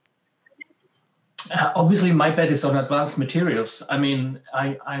maybe. Obviously, my bet is on advanced materials. I mean,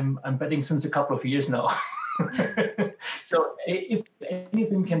 I'm betting since a couple of years now. So if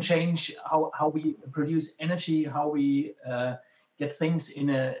anything can change how we produce energy, how we get things in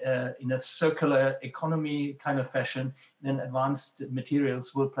a circular economy kind of fashion, then advanced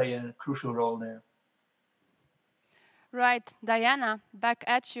materials will play a crucial role there. Right, Diāna, back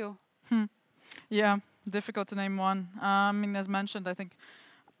at you. Yeah, difficult to name one. I mean, as mentioned, I think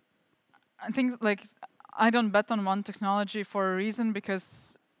like I don't bet on one technology for a reason,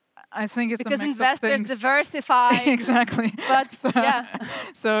 because I think it's because a mix investors of things. Diversify. Exactly. But so, yeah.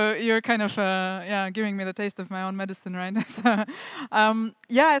 So you're kind of giving me the taste of my own medicine, right? So,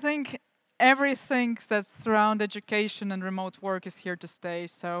 yeah, I think everything that's around education and remote work is here to stay.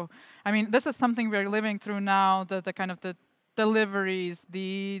 So I mean, this is something we're living through now. The kind of the deliveries,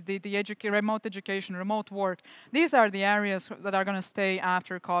 the remote education, remote work. These are the areas that are going to stay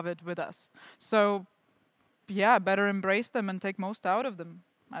after COVID with us. So yeah, better embrace them and take most out of them,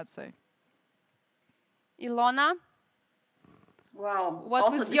 I'd say. Ilona? Well, what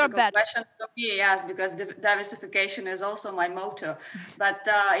also was your bet? Question for me, yes, because diversification is also my motto. But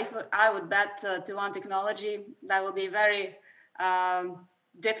if I would bet to one technology, that would be very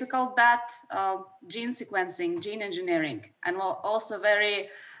difficult bet, gene sequencing, gene engineering, and also very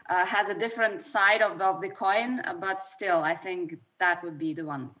has a different side of the coin, but still, I think that would be the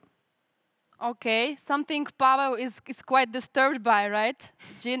one. Okay, something Paweł is quite disturbed by, right?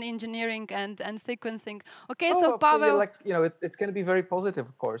 Gene engineering and sequencing. Okay, so Paweł, like, you know, it's going to be very positive,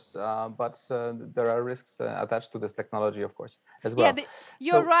 of course, but there are risks attached to this technology, of course, as well. Yeah,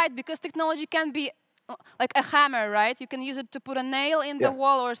 you're right, because technology can be like a hammer, right? You can use it to put a nail in the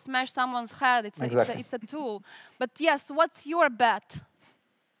wall or smash someone's head. It's a tool. But yes, what's your bet?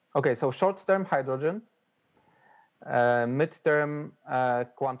 Okay, so short-term hydrogen, mid-term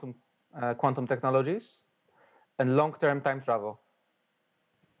quantum technologies, and long-term time travel.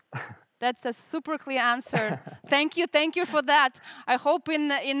 That's a super clear answer. Thank you for that. I hope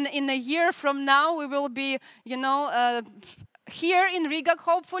in a year from now we will be, you know, here in Riga,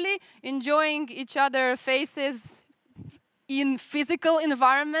 hopefully, enjoying each other's faces in physical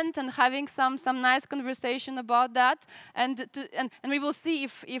environment and having some nice conversation about that, and we will see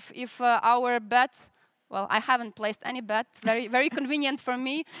if our bets. Well, I haven't placed any bet. Very convenient for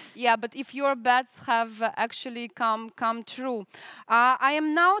me. Yeah, but if your bets have actually come true, I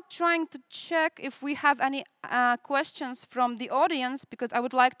am now trying to check if we have any questions from the audience, because I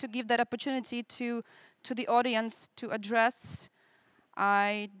would like to give that opportunity to the audience to address.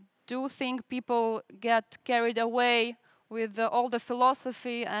 I do think people get carried away with all the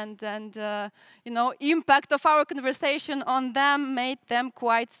philosophy and you know, impact of our conversation on them made them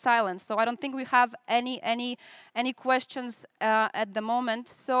quite silent. So I don't think we have any questions at the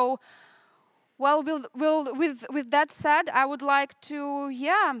moment. So, well, with that said, I would like to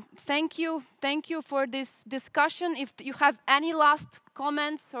thank you for this discussion. If you have any last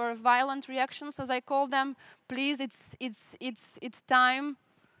comments or violent reactions, as I call them, please, it's time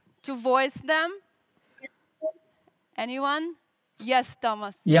to voice them. Anyone? Yes,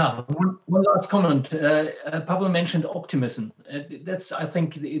 Thomas. Yeah, one last comment. Paweł mentioned optimism. That's, I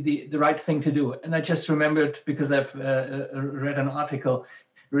think, the right thing to do. And I just remembered, because I've read an article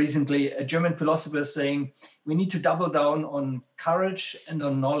recently, a German philosopher saying, we need to double down on courage and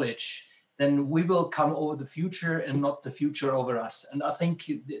on knowledge. Then we will come over the future and not the future over us. And I think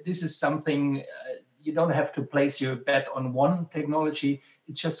this is something, you don't have to place your bet on one technology.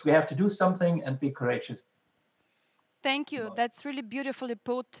 It's just we have to do something and be courageous. Thank you. That's really beautifully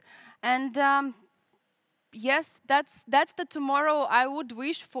put. And yes, that's the tomorrow I would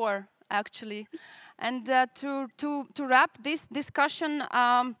wish for, actually. And to wrap this discussion,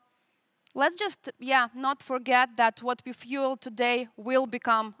 let's just not forget that what we fuel today will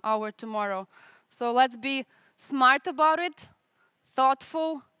become our tomorrow. So let's be smart about it,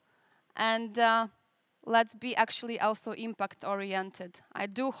 thoughtful, and let's be actually also impact-oriented. I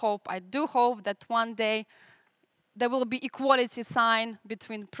do hope that one day there will be equality sign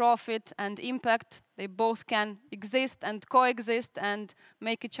between profit and impact. They both can exist and coexist and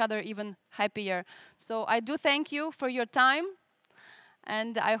make each other even happier. So I do thank you for your time,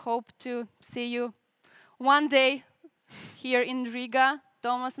 and I hope to see you one day here in Riga.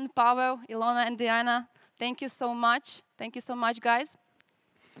 Thomas and Paweł, Ilona and Diāna, thank you so much. Thank you so much, guys.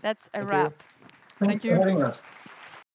 That's a wrap. Thank you for having us.